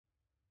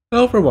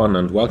Hello everyone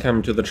and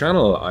welcome to the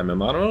channel. I'm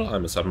Emmanuel,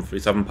 I'm a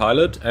 737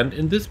 pilot, and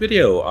in this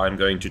video I'm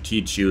going to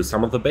teach you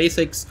some of the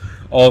basics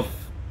of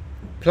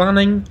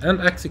planning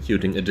and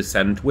executing a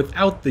descent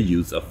without the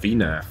use of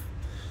VNAV.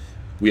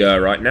 We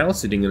are right now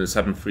sitting in a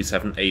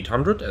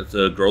 737-800 at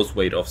a gross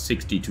weight of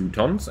 62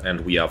 tons,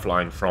 and we are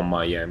flying from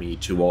Miami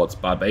towards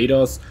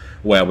Barbados,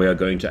 where we are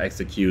going to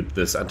execute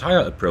this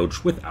entire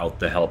approach without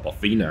the help of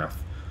VNAV.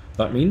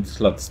 That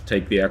means let's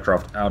take the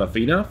aircraft out of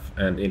VNAV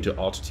and into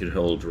altitude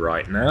hold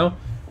right now.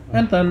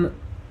 And then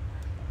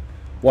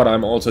what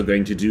I'm also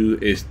going to do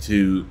is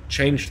to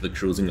change the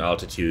cruising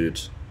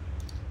altitude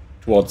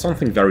towards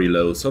something very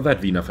low so that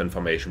VNAV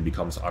information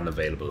becomes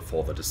unavailable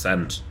for the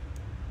descent.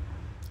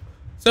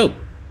 So,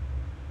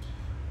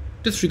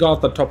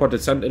 disregard the top of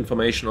descent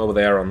information over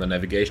there on the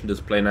navigation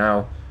display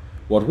now.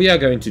 What we are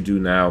going to do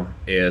now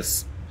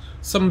is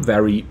some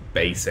very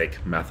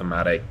basic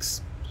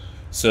mathematics.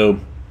 So,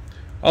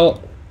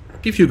 I'll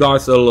give you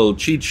guys a little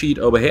cheat sheet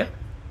over here,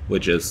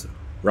 which is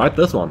right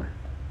this one.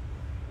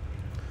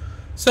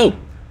 So,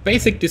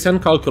 basic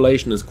descent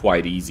calculation is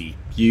quite easy.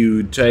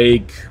 You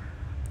take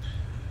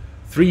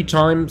 3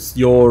 times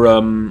your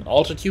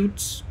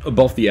altitude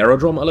above the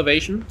aerodrome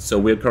elevation. So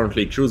we're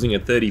currently cruising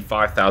at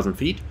 35,000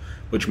 feet,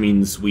 which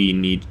means we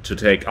need to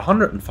take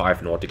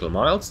 105 nautical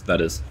miles,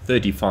 that is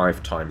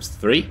 35 times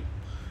 3.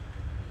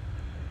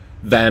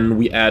 Then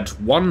we add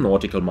 1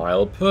 nautical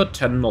mile per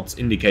 10 knots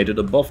indicated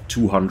above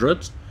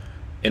 200.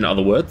 In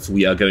other words,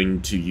 we are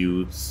going to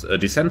use a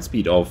descent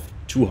speed of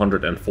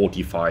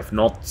 245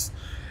 knots,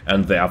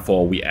 and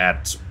therefore we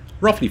add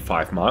roughly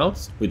 5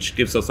 miles, which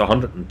gives us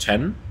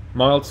 110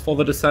 miles for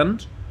the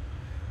descent.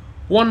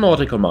 1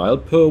 nautical mile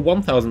per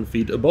 1,000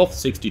 feet above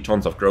 60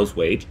 tons of gross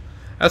weight.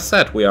 As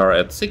said, we are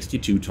at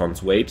 62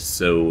 tons weight,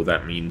 so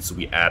that means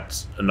we add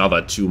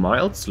another 2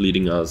 miles,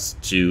 leading us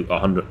to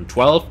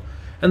 112,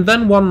 and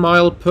then 1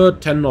 mile per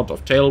 10 knots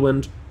of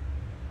tailwind,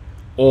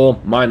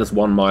 or minus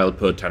 1 mile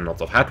per 10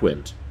 knots of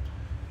headwind.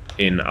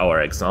 In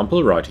our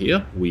example right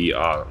here, we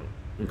are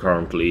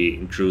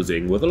currently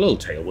cruising with a little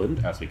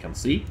tailwind, as we can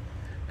see.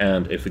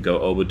 And if we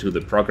go over to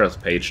the progress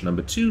page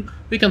number 2,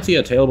 we can see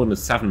a tailwind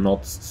is 7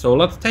 knots. So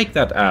let's take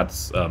that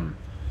as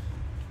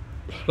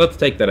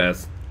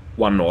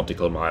 1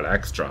 nautical mile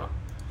extra.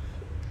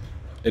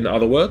 In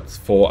other words,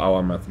 for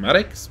our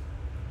mathematics,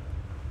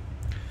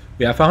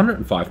 we have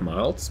 105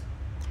 miles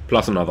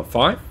plus another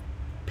 5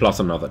 plus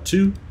another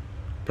 2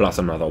 plus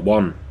another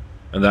 1,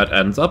 and that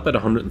ends up at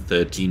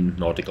 113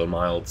 nautical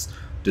miles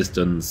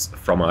distance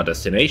from our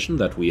destination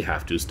that we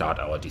have to start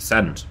our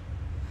descent.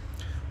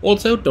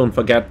 Also, don't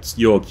forget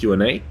your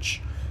QNH.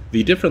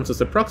 The difference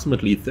is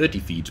approximately 30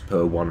 feet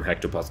per 1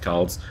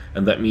 hectopascals,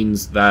 and that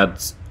means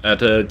that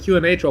at a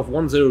QNH of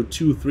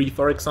 1023,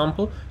 for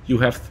example, you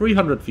have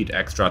 300 feet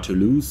extra to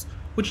lose,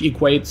 which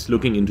equates,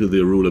 looking into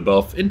the rule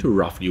above, into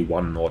roughly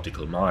 1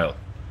 nautical mile.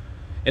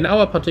 In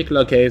our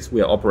particular case, we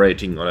are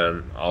operating on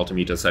an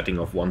altimeter setting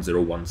of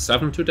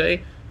 1017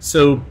 today,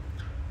 so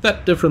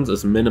that difference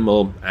is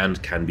minimal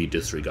and can be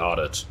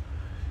disregarded.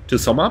 To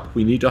sum up,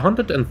 we need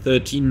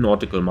 113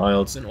 nautical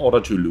miles in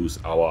order to lose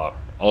our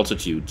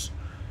altitude.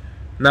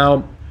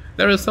 Now,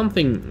 there is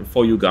something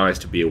for you guys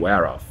to be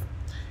aware of.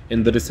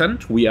 In the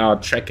descent, we are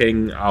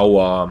checking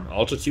our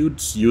altitude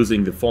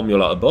using the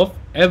formula above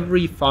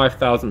every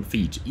 5,000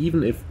 feet,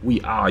 even if we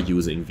are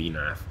using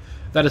VNAV.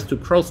 That is to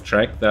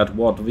cross-check that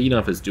what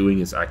VNAV is doing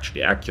is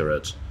actually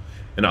accurate.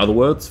 In other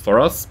words,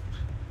 for us,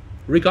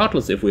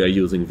 regardless if we are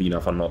using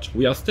VNAV or not,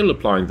 we are still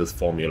applying this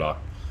formula.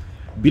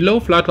 Below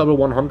flight level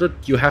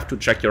 100, you have to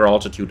check your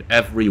altitude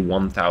every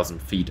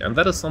 1,000 feet, and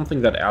that is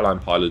something that airline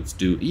pilots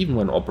do even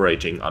when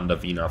operating under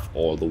VNAV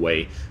all the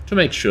way, to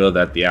make sure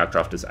that the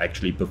aircraft is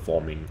actually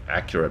performing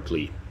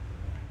accurately.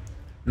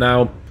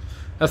 Now,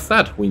 as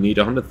said, we need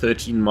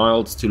 113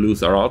 miles to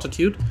lose our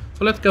altitude,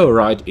 so let's go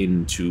right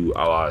into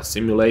our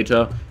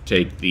simulator,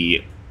 take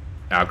the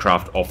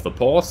aircraft off the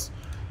pause,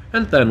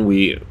 and then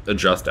we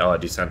adjust our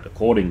descent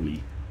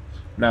accordingly.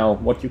 Now,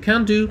 what you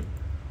can do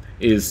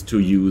is to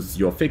use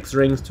your fix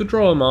rings to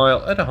draw a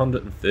mile at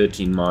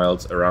 113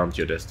 miles around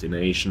your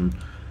destination,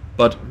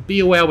 but be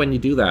aware when you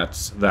do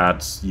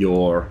that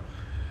your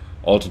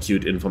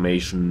altitude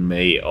information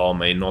may or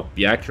may not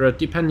be accurate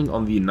depending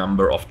on the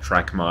number of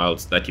track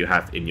miles that you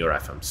have in your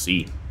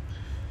FMC.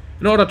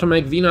 In order to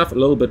make VNAV a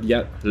little bit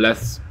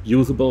less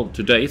usable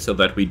today so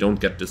that we don't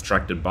get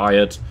distracted by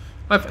it,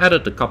 I've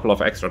added a couple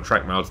of extra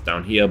track miles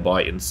down here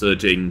by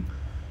inserting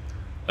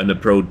an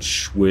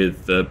approach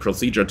with the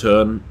procedure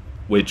turn,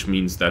 which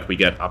means that we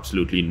get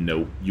absolutely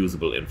no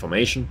usable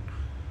information,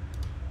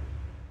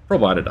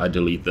 provided I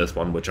delete this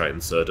one which I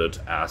inserted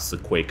as a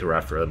quick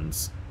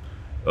reference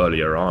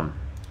earlier on.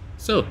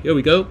 So here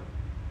we go.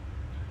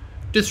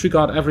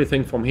 Disregard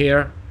everything from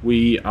here.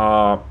 We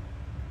are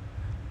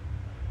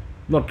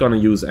not gonna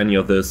use any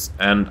of this,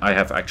 and I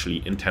have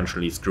actually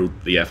intentionally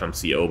screwed the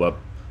FMC over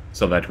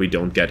so that we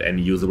don't get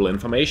any usable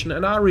information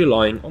and are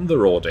relying on the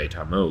raw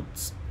data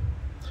modes.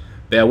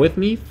 Bear with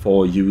me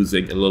for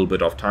using a little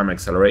bit of time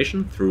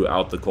acceleration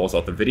throughout the course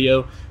of the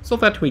video so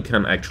that we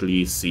can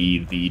actually see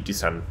the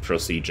descent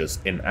procedures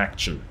in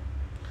action.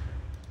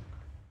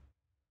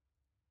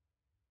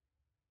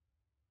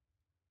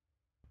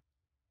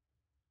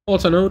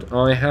 Also note,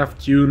 I have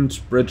tuned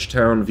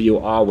Bridgetown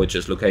VOR, which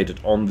is located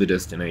on the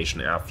destination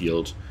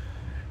airfield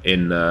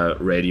in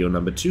radio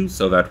number 2,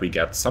 so that we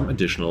get some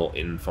additional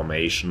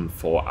information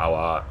for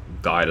our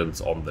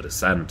guidance on the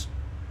descent.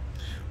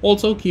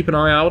 Also keep an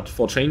eye out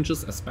for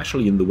changes,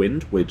 especially in the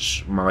wind,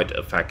 which might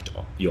affect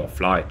your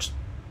flight.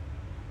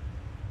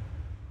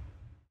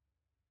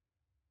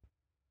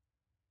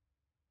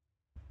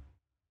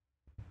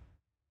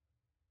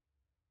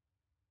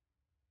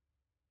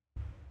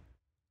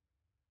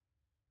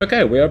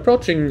 Okay, we are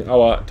approaching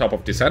our top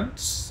of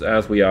descent,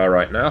 as we are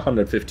right now,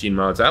 115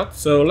 miles out,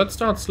 so let's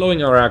start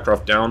slowing our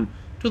aircraft down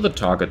to the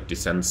target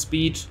descent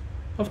speed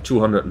of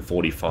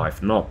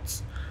 245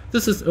 knots.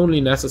 This is only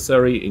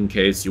necessary in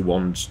case you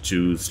want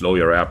to slow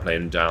your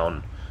airplane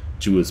down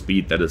to a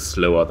speed that is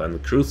slower than the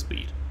cruise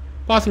speed.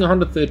 Passing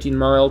 113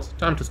 miles,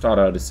 time to start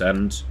our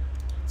descent.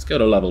 Let's go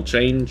to level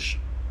change.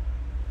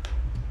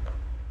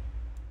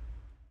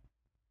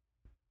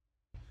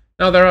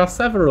 Now there are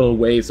several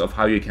ways of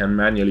how you can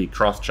manually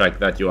cross-check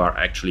that you are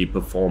actually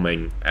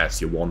performing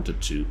as you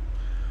wanted to.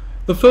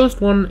 The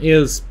first one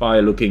is by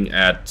looking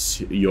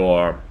at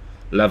your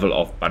level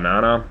of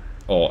banana,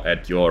 or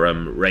at your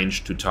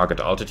range to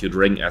target altitude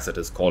ring, as it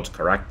is called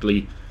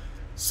correctly.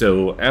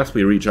 So as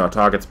we reach our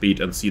target speed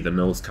and see the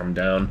nose come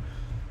down,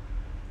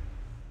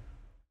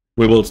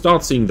 we will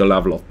start seeing the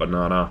level of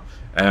banana,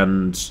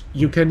 and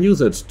you can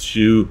use it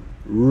to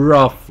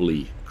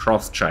roughly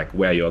cross-check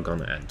where you're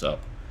gonna end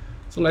up.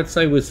 So let's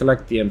say we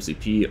select the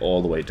MCP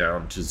all the way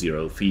down to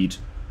 0 feet,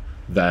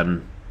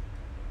 then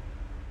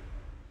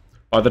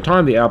by the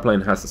time the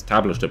airplane has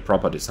established a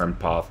proper descent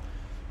path,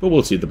 we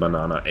will see the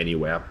banana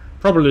anywhere.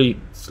 Probably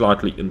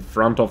slightly in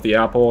front of the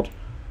airport,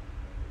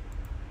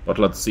 but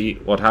let's see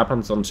what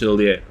happens until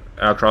the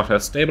aircraft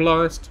has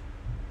stabilized.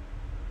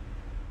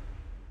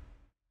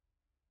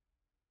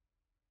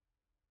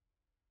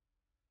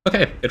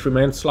 Okay, it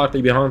remains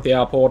slightly behind the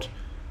airport,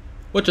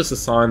 which is a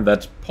sign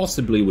that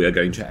possibly we are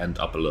going to end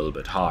up a little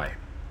bit high.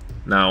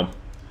 Now,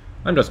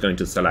 I'm just going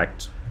to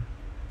select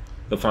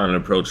the final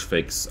approach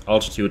fix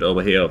altitude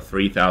over here of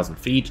 3,000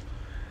 feet,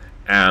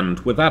 and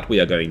with that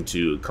we are going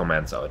to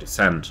commence our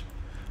descent.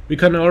 We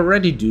can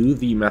already do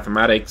the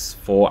mathematics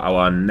for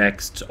our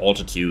next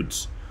altitude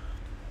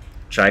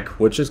check,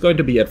 which is going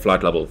to be at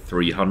flight level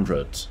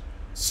 300.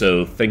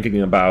 So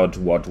thinking about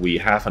what we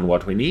have and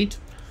what we need,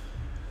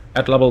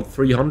 at level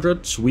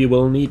 300 we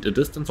will need a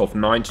distance of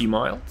 90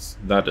 miles,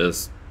 that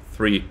is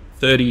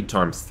 30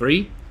 times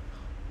 3,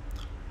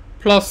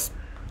 plus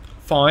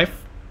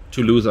 5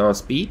 to lose our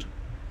speed,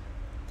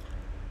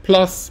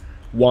 plus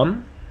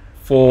 1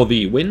 for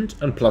the wind,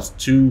 and plus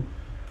 2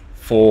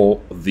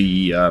 for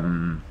the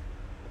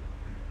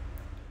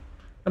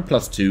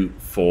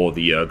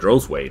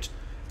gross weight.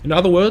 In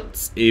other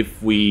words,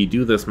 if we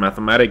do this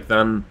mathematic,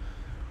 then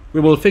we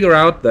will figure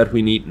out that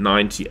we need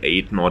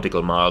 98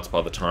 nautical miles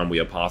by the time we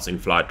are passing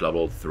flight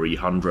level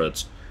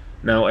 300.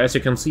 Now, as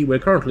you can see, we're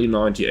currently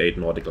 98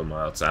 nautical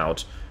miles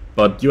out,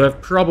 but you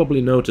have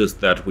probably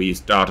noticed that we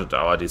started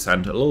our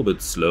descent a little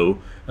bit slow,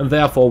 and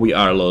therefore we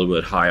are a little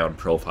bit high on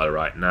profile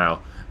right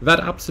now. That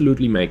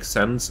absolutely makes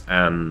sense,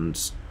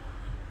 and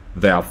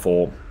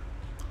therefore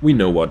we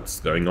know what's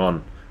going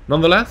on.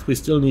 Nonetheless, we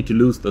still need to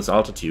lose this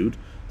altitude,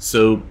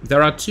 so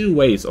there are two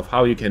ways of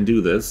how you can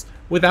do this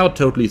without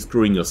totally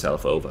screwing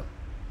yourself over.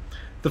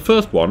 The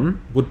first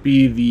one would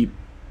be the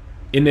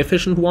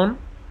inefficient one,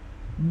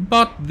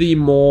 but the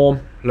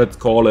more, let's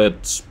call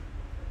it,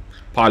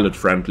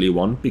 pilot-friendly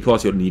one,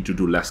 because you'll need to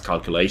do less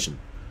calculation.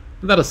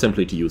 And that is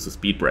simply to use a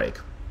speed brake.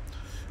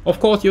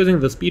 Of course, using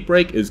the speed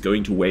brake is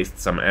going to waste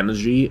some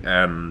energy,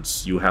 and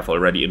you have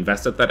already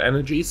invested that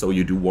energy, so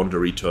you do want a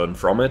return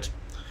from it.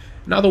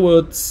 In other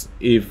words,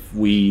 if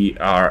we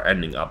are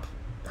ending up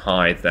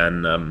high,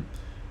 then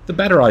the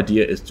better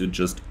idea is to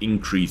just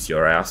increase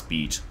your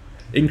airspeed.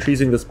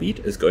 Increasing the speed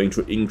is going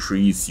to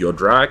increase your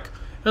drag,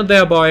 and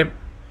thereby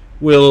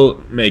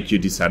will make you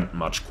descend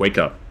much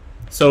quicker.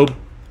 So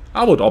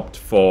I would opt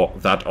for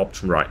that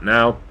option right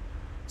now,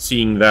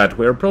 seeing that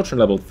we're approaching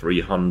level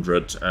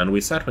 300 and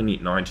we said we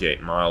need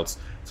 98 miles,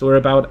 so we're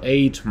about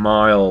 8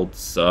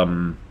 miles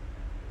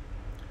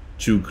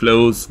too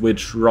close,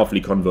 which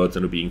roughly converts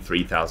into being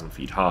 3,000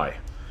 feet high.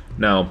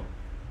 Now,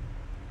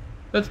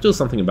 let's do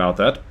something about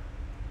that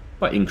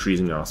by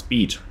increasing our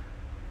speed.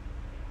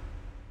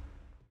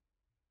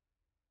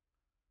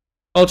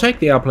 I'll take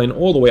the airplane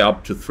all the way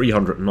up to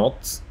 300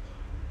 knots,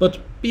 but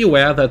be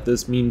aware that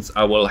this means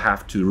I will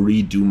have to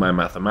redo my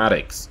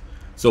mathematics.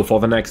 So for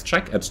the next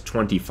check at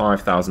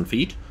 25,000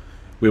 feet,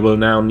 we will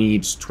now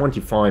need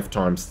 25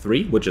 times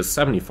 3, which is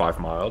 75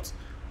 miles,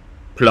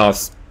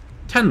 plus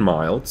 10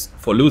 miles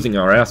for losing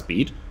our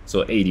airspeed,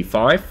 so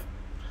 85,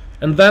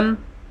 and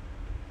then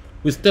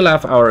we still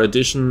have our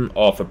addition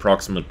of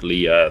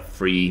approximately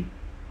 3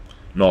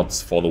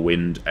 knots for the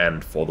wind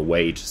and for the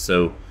weight.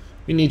 So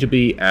we need to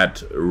be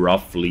at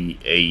roughly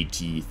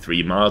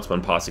 83 miles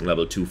when passing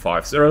level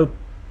 250.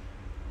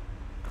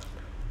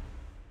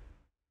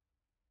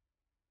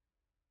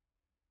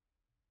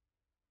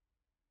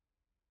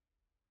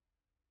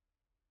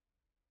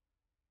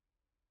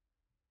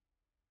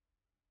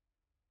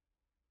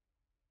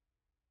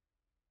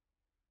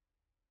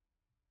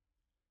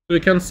 We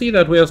can see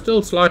that we are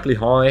still slightly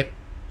high,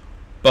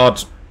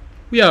 but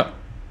we are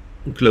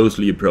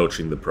closely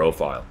approaching the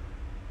profile.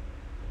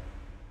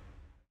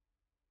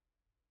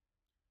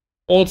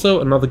 Also,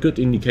 another good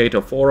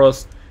indicator for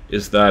us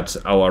is that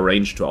our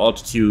range to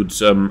altitude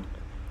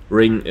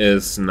ring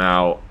is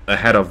now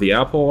ahead of the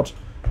airport,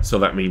 so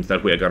that means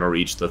that we are going to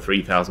reach the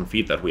 3,000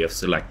 feet that we have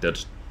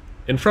selected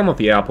in front of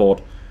the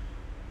airport.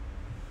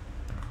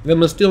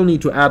 Then we still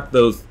need to add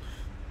those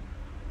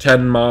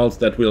 10 miles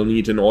that we'll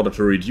need in order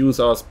to reduce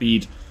our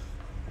speed,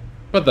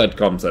 but that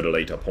comes at a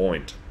later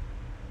point.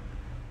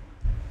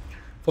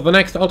 For the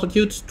next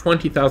altitude,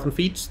 20,000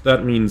 feet,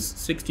 that means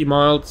 60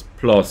 miles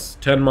plus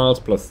 10 miles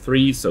plus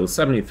 3, so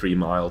 73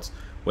 miles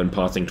when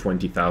passing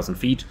 20,000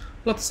 feet.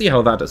 Let's see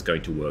how that is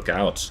going to work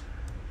out.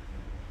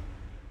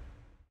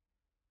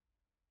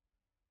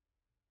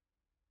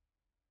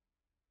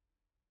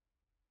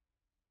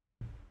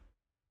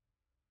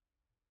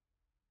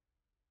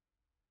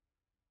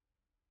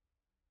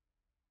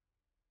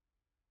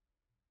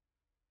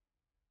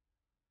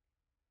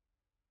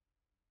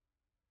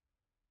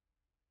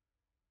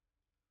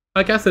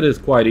 I guess it is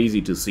quite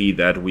easy to see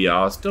that we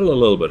are still a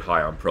little bit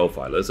high on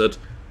profile, is it?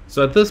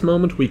 So at this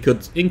moment we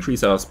could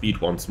increase our speed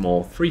once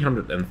more,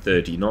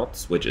 330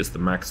 knots, which is the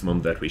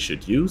maximum that we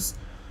should use.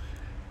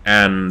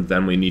 And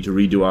then we need to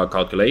redo our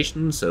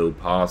calculation, so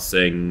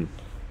passing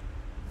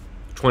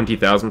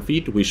 20,000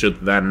 feet, we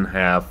should then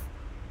have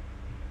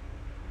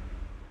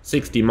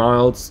 60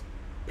 miles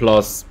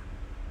plus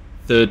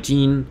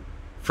 13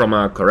 from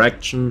our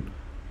correction,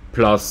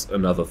 plus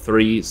another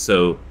 3,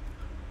 so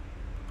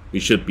we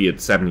should be at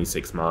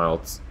 76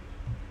 miles.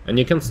 And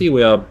you can see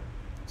we are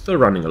still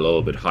running a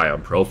little bit high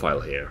on profile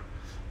here.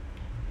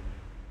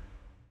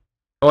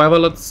 However,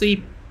 let's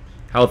see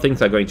how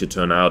things are going to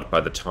turn out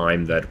by the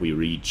time that we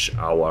reach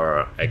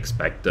our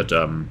expected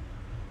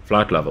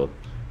flight level.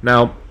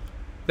 Now,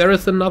 there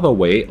is another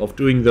way of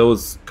doing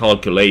those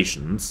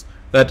calculations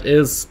that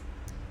is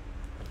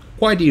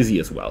quite easy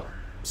as well.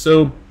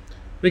 So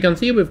we can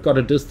see we've got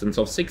a distance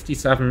of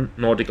 67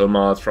 nautical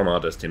miles from our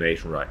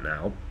destination right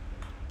now.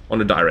 On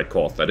a direct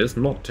course, that is,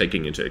 not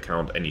taking into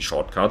account any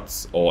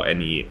shortcuts or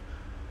any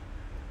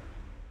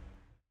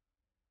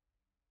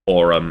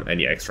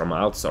extra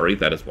miles, sorry,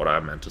 that is what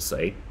I meant to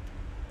say.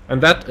 And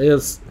that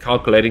is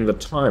calculating the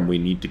time we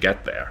need to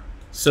get there.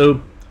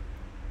 So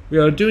we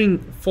are doing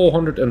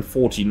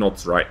 440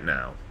 knots right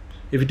now.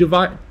 If you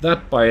divide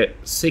that by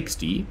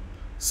 60,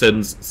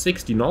 since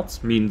 60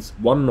 knots means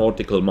 1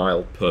 nautical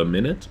mile per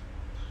minute,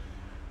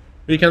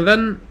 we can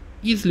then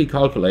easily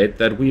calculate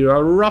that we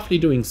are roughly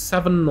doing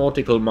 7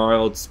 nautical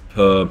miles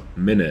per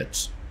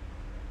minute.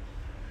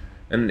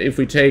 And if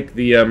we take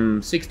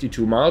the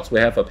 62 miles we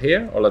have up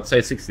here, or let's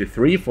say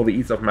 63 for the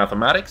ease of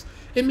mathematics,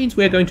 it means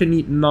we are going to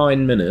need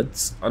 9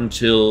 minutes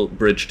until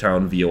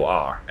Bridgetown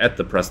VOR at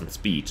the present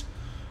speed.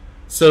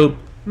 So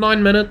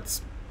 9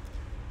 minutes,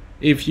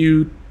 if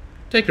you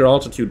take your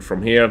altitude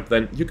from here,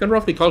 then you can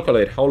roughly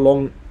calculate how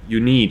long you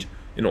need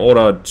in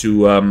order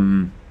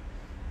to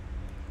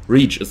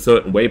reach a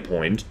certain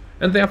waypoint,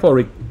 and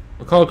therefore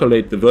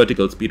calculate the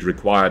vertical speed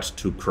required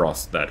to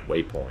cross that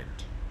waypoint.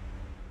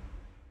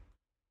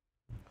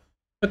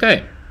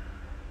 Okay.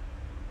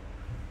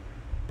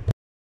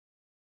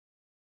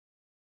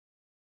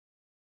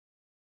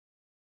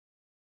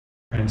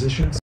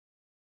 Transitions.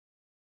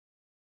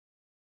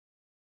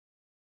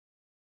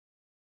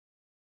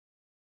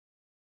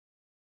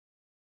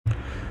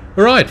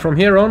 Alright, from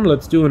here on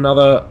let's do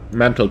another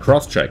mental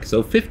cross-check.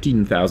 So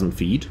 15,000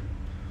 feet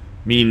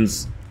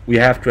means we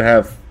have to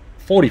have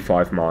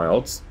 45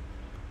 miles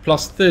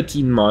plus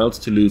 13 miles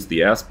to lose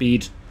the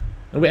airspeed,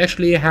 and we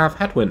actually have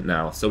headwind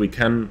now, so we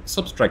can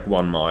subtract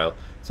 1 mile.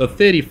 So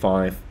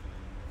 35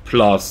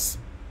 plus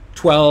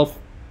 12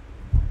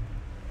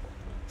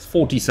 is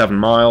 47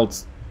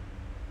 miles,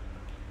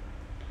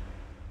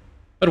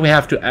 but we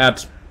have to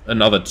add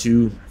another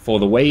 2 for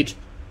the weight,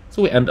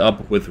 so we end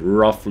up with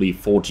roughly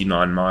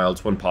 49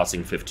 miles when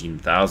passing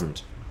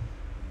 15,000.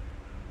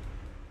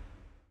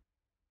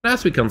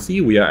 As we can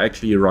see, we are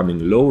actually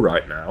running low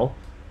right now,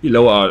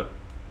 below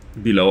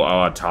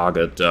our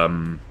target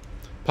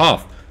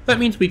path. That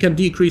means we can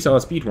decrease our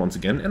speed once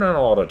again in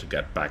order to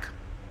get back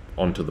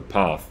onto the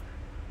path.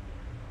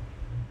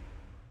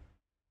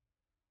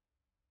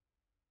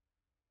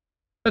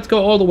 Let's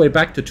go all the way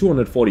back to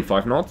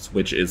 245 knots,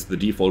 which is the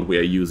default we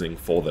are using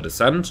for the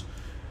descent.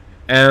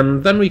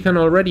 And then we can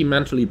already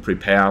mentally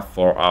prepare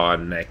for our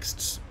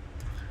next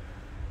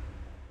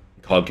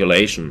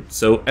calculation.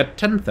 So at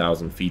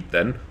 10,000 feet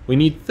then, we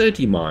need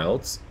 30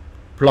 miles,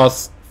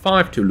 plus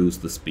 5 to lose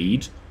the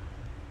speed,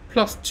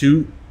 plus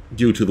 2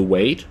 due to the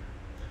weight.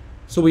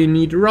 So we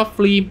need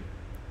roughly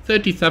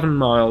 37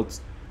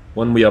 miles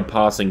when we are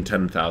passing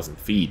 10,000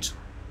 feet.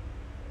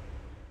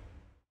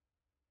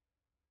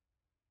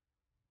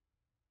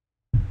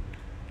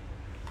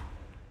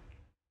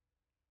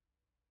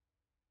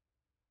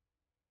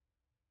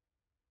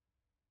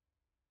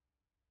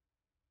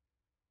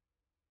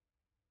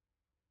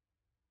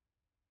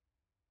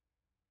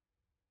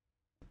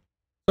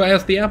 So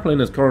as the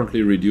airplane is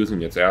currently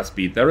reducing its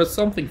airspeed, there is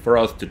something for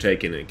us to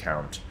take into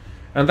account.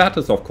 And that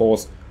is, of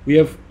course, we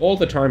have all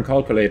the time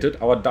calculated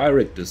our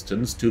direct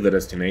distance to the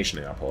destination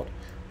airport.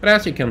 But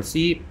as you can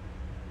see,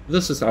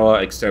 this is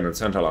our extended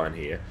centerline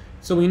here,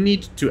 so we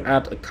need to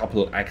add a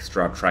couple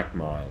extra track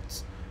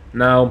miles.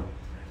 Now,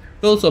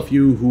 those of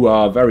you who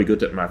are very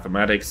good at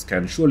mathematics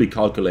can surely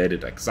calculate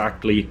it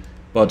exactly,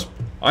 but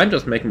I'm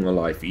just making my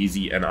life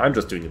easy and I'm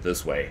just doing it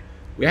this way.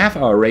 We have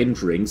our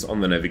range rings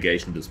on the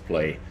navigation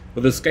display,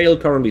 with the scale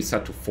currently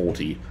set to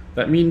 40.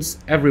 That means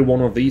every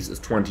one of these is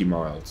 20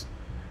 miles.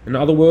 In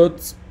other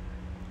words,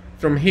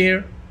 from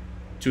here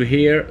to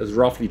here is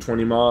roughly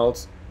 20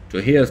 miles,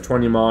 to here is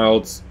 20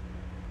 miles,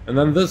 and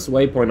then this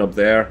waypoint up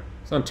there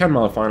is on 10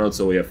 mile final,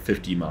 so we have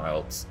 50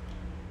 miles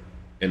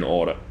in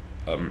order.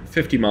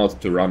 50 miles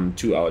to run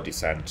to our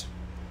descent.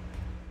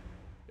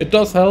 It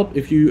does help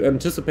if you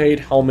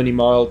anticipate how many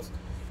miles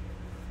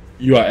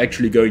you are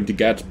actually going to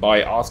get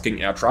by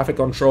asking air traffic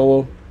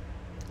control.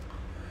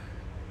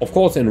 Of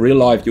course, in real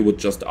life you would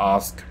just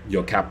ask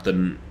your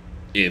captain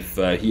if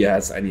he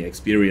has any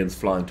experience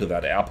flying to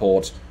that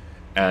airport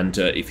and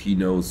if he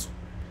knows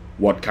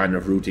what kind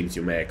of routings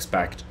you may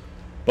expect.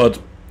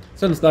 But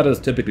since that is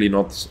typically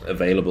not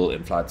available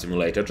in Flight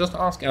Simulator, just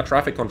ask air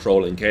traffic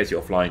control in case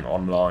you're flying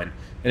online.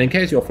 And in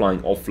case you're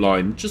flying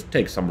offline, just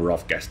take some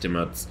rough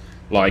guesstimates.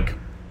 Like,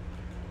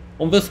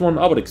 on this one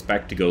I would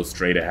expect to go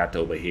straight ahead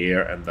over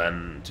here and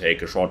then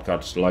take a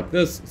shortcut like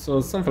this.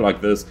 So something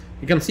like this.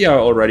 You can see I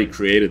already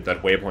created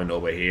that waypoint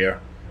over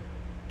here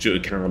to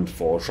account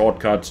for a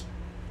shortcut.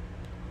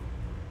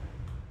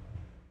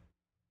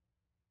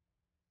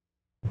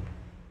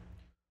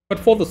 But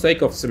for the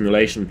sake of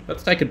simulation,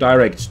 let's take a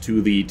direct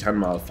to the 10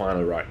 mile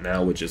final right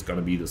now, which is going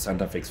to be the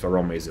center fix for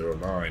runway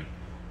 09.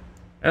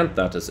 And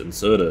that is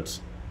inserted.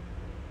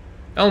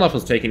 LNAV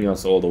is taking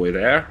us all the way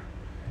there,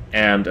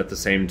 and at the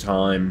same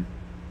time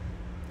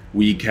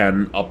we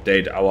can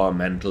update our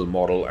mental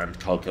model and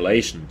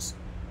calculations.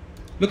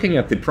 Looking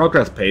at the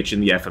progress page in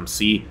the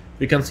FMC,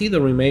 we can see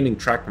the remaining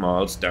track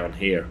miles down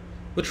here,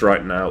 which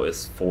right now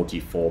is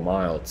 44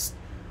 miles.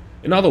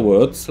 In other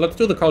words, let's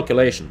do the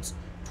calculations.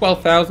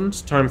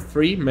 12,000 times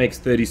 3 makes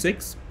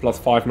 36, plus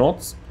 5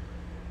 knots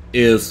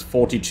is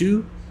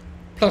 42,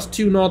 plus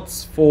 2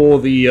 knots for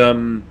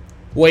the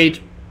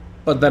weight,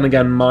 but then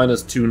again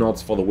minus 2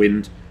 knots for the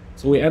wind.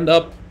 So we end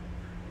up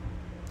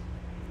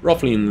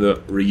roughly in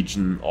the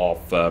region of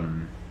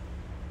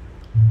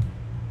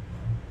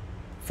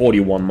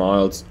 41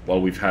 miles, while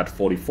we've had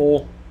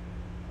 44.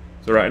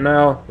 So right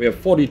now we have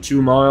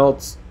 42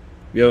 miles.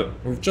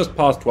 We've just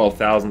passed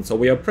 12,000, so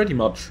we are pretty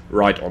much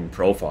right on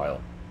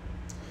profile.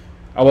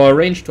 Our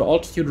range to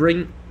altitude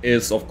ring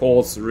is of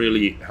course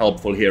really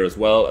helpful here as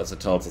well, as it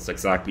tells us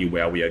exactly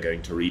where we are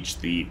going to reach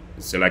the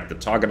selected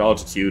target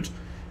altitude.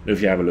 And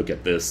if you have a look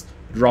at this,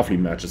 it roughly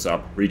matches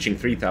up, reaching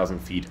 3,000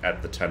 feet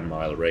at the 10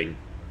 mile ring.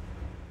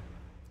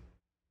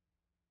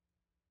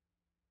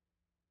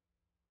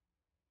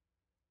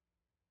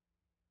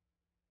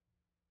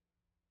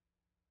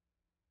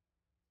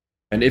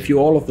 And if you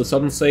all of a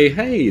sudden say,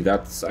 hey,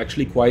 that's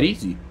actually quite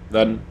easy,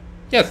 then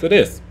yes, it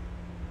is.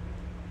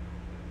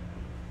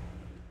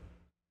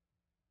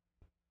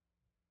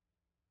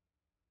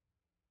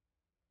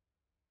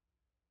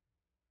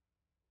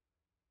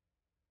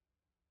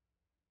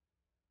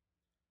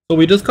 So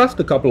we discussed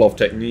a couple of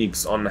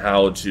techniques on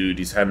how to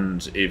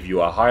descend if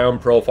you are high on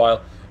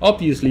profile.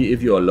 Obviously,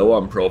 if you are low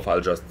on profile,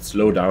 just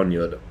slow down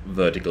your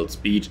vertical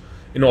speed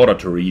in order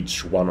to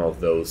reach one of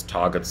those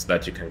targets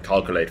that you can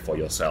calculate for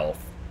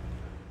yourself.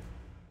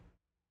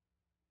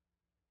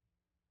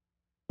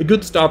 A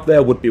good start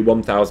there would be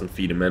 1,000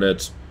 feet a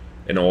minute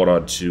in order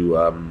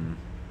to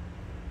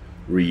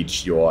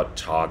reach your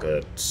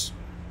target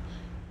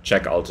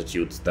check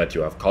altitudes that you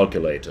have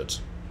calculated.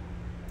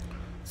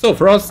 So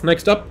for us,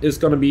 next up is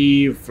going to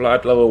be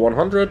flight level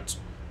 100,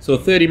 so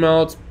 30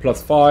 miles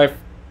plus 5.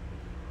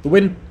 The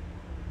wind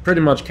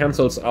pretty much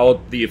cancels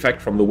out the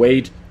effect from the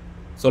weight,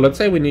 so let's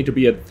say we need to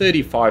be at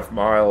 35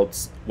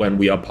 miles when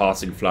we are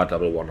passing flight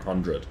level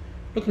 100.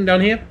 Looking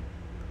down here,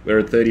 we're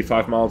at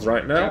 35 miles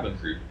right now, Cabin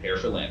crew, prepare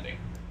for landing.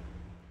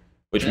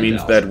 Which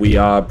means that we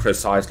are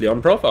precisely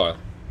on profile.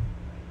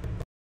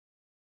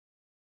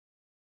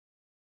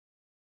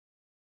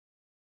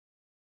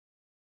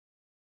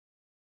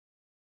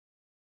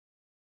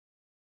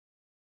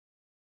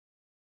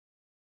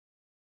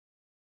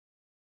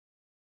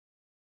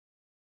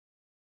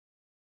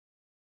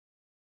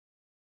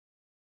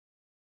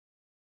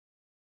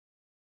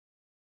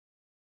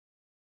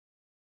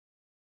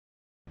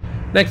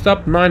 Next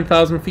up,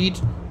 9,000 feet,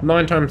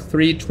 9 times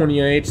 3,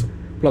 28,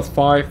 plus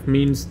 5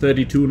 means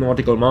 32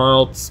 nautical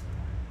miles.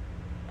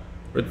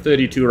 We're at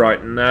 32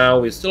 right now.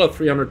 We still have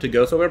 300 to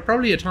go, so we're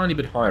probably a tiny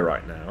bit high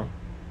right now.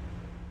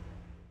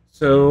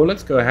 So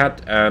let's go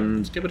ahead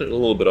and give it a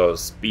little bit of a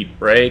speed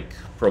brake,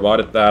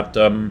 provided that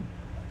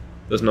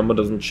this number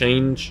doesn't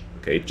change.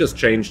 Okay, it just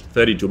changed.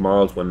 32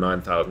 miles when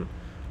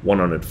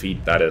 9,100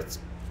 feet. That is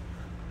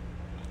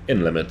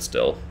in limit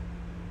still.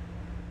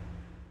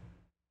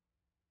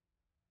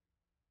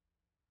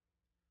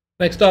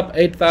 Next up,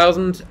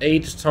 8,000.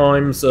 8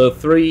 times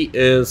 3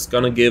 is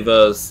gonna give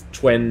us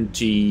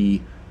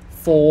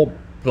 24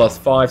 plus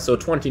 5, so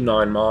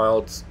 29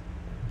 miles.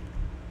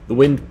 The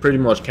wind pretty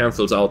much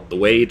cancels out the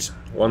weight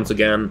once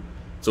again,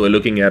 so we're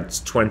looking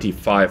at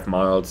 25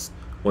 miles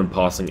when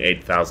passing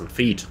 8,000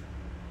 feet.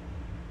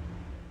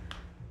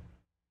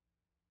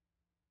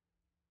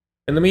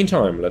 In the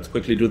meantime, let's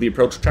quickly do the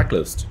approach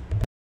checklist.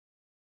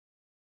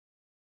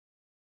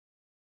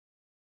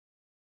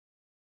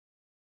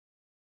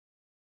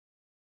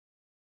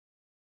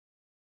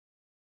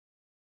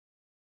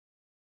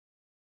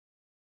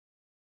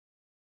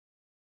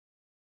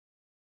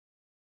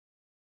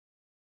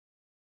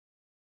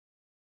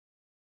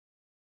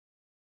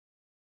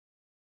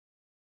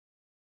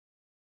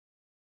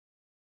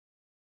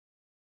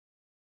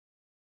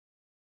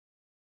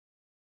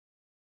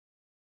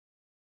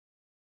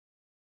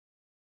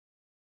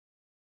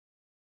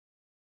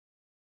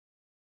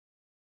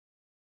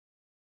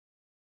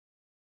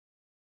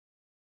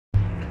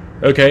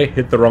 Okay,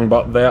 hit the wrong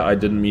button there. I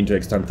didn't mean to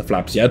extend the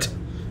flaps yet,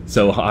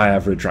 so I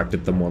have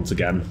retracted them once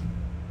again.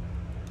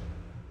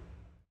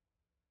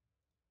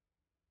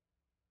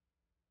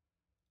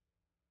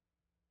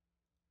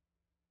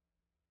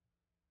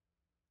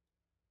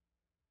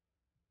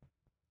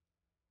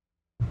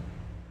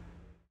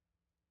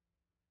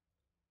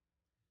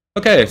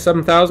 Okay,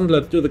 7,000,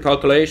 let's do the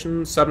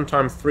calculation. 7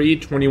 times 3,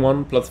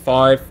 21 plus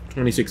 5,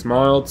 26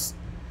 miles.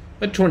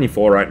 At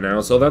 24 right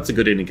now, so that's a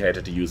good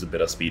indicator to use a bit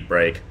of speed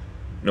brake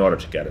in order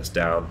to get us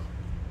down.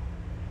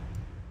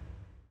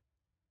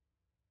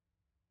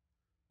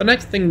 The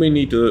next thing we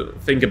need to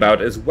think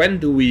about is when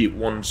do we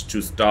want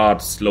to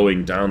start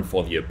slowing down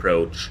for the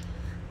approach.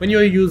 When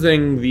you're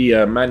using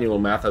the manual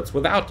methods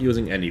without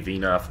using any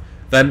VNAV,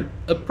 then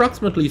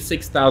approximately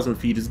 6,000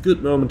 feet is a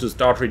good moment to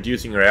start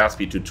reducing your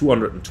airspeed to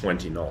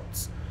 220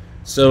 knots.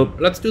 So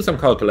let's do some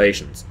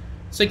calculations.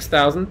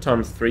 6,000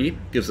 times 3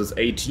 gives us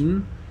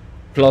 18,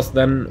 plus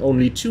then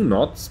only 2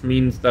 knots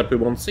means that we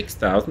want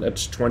 6,000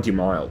 at 20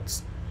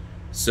 miles.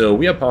 So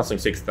we are passing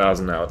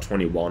 6,000 now at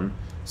 21,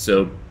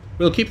 so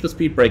we'll keep the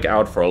speed brake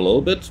out for a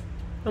little bit,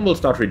 and we'll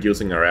start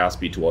reducing our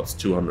airspeed towards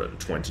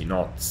 220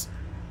 knots.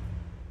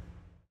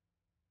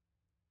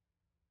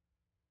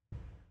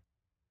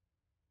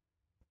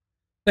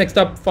 Next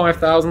up,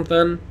 5,000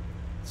 then.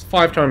 It's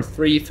 5 times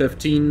 3,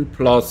 15,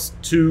 plus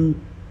 2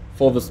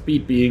 for the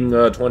speed being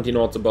 20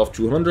 knots above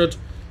 200.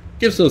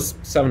 Gives us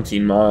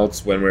 17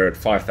 miles when we're at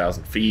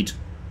 5,000 feet.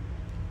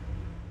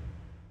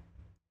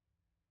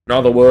 In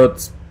other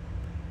words,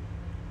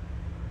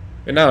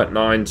 we're now at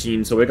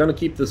 19, so we're going to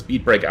keep the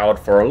speed brake out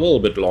for a little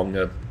bit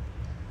longer.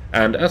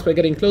 And as we're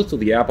getting close to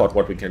the airport,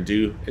 what we can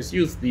do is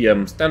use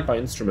the standby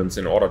instruments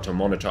in order to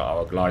monitor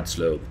our glide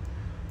slope.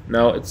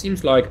 Now, it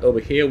seems like over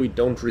here we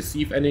don't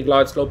receive any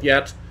glide slope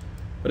yet,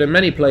 but in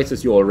many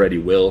places you already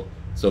will,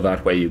 so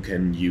that way you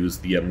can use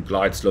the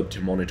glide slope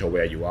to monitor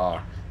where you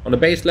are. On the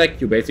base leg,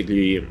 you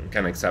basically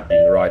can accept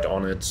being right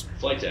on it.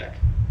 Flight deck.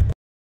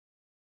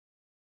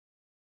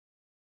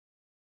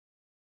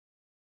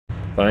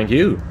 Thank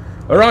you.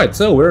 Alright,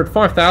 so we're at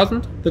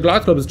 5,000. The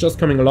glide slope is just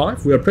coming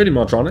alive. We are pretty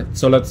much on it,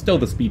 so let's stow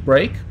the speed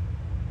brake.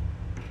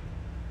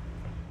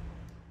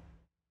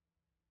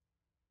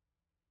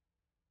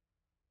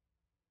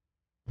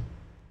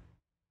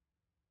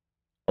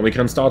 And we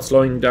can start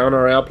slowing down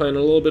our airplane a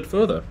little bit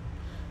further.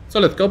 So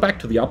let's go back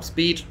to the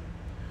upspeed.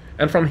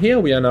 And from here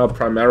we are now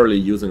primarily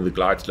using the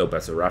glide slope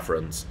as a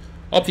reference.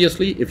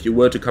 Obviously, if you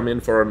were to come in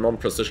for a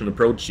non-precision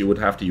approach, you would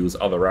have to use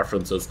other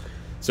references.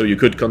 So you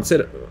could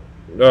consider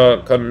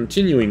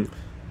continuing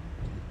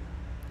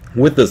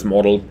with this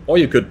model, or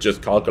you could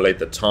just calculate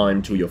the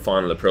time to your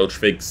final approach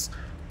fix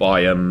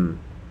by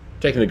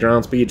taking the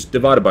ground speed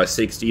divided by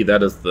 60,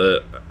 that is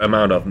the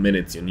amount of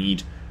minutes you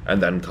need,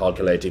 and then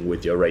calculating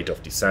with your rate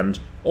of descent,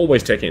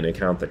 always taking into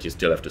account that you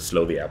still have to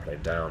slow the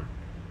airplane down.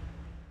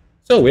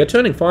 So we are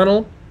turning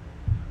final.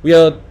 We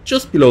are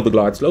just below the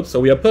glide slope, so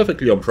we are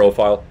perfectly on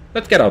profile.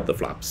 Let's get out the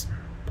flaps.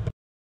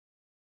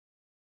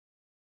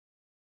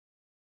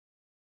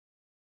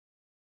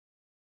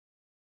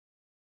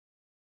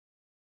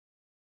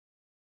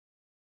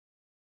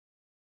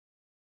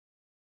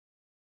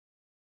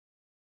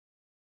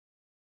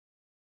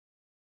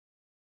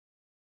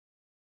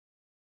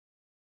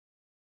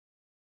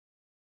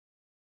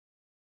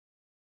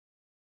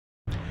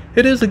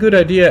 It is a good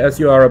idea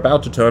as you are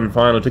about to turn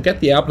final to get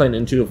the airplane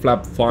into a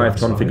flap 5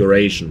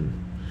 configuration.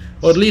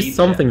 Or at least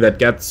something that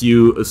gets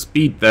you a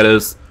speed that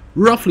is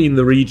roughly in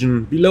the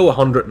region below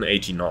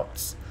 180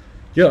 knots.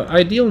 Your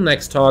ideal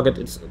next target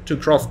is to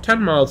cross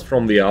 10 miles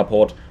from the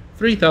airport,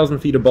 3,000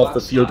 feet above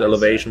the field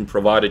elevation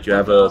provided you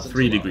have a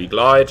 3-degree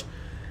glide,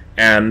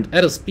 and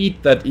at a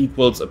speed that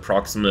equals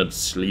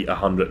approximately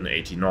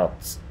 180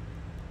 knots.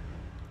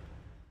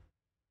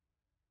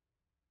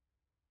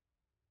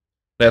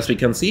 As we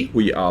can see,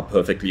 we are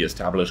perfectly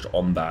established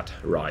on that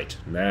right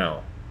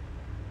now.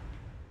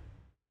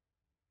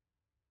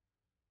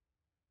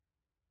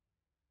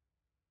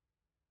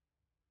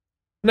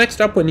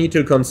 Next up, we need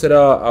to consider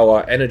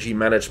our energy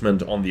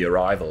management on the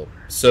arrival.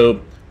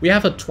 So we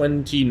have a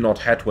 20 knot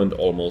headwind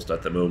almost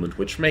at the moment,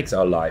 which makes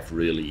our life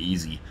really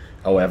easy.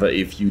 However,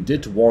 if you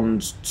did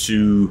want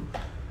to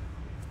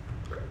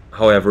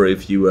fly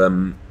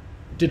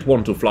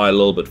a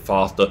little bit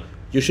faster,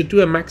 you should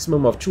do a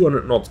maximum of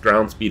 200 knots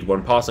ground speed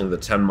when passing the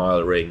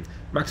 10-mile ring,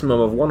 maximum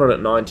of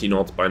 190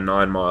 knots by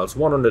 9 miles,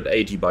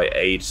 180 by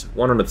 8,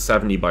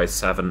 170 by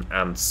 7,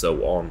 and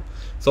so on.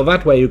 So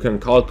that way you can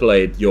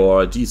calculate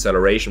your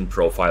deceleration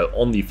profile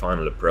on the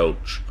final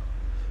approach.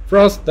 For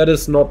us, that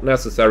is not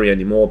necessary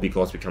anymore,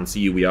 because we can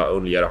see we are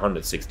only at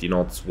 160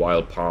 knots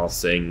while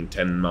passing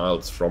 10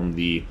 miles from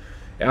the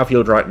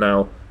airfield right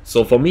now.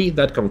 So for me,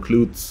 that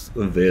concludes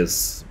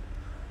this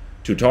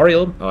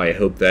tutorial. I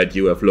hope that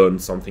you have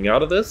learned something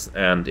out of this,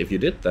 and if you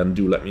did, then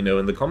do let me know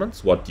in the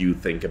comments what you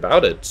think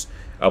about it.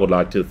 I would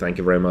like to thank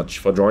you very much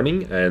for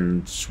joining,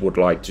 and would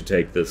like to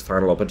take this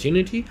final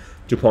opportunity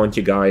to point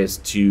you guys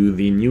to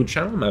the new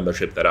channel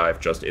membership that I've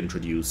just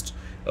introduced.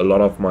 A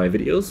lot of my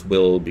videos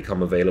will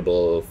become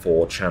available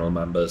for channel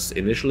members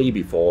initially,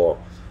 before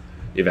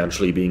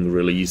eventually being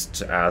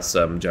released as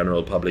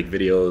general public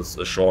videos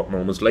a short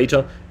moments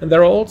later. And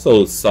there are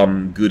also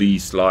some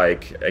goodies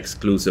like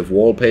exclusive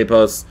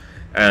wallpapers,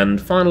 and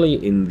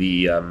finally in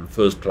the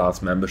first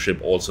class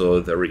membership also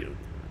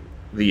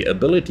the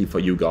ability for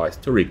you guys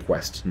to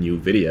request new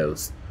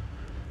videos.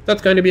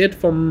 That's going to be it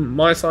from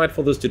my side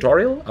for this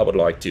tutorial. I would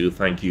like to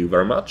thank you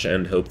very much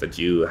and hope that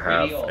you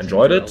have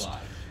enjoyed it,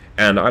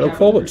 and I look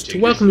forward to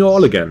welcome you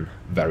all again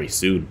very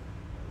soon.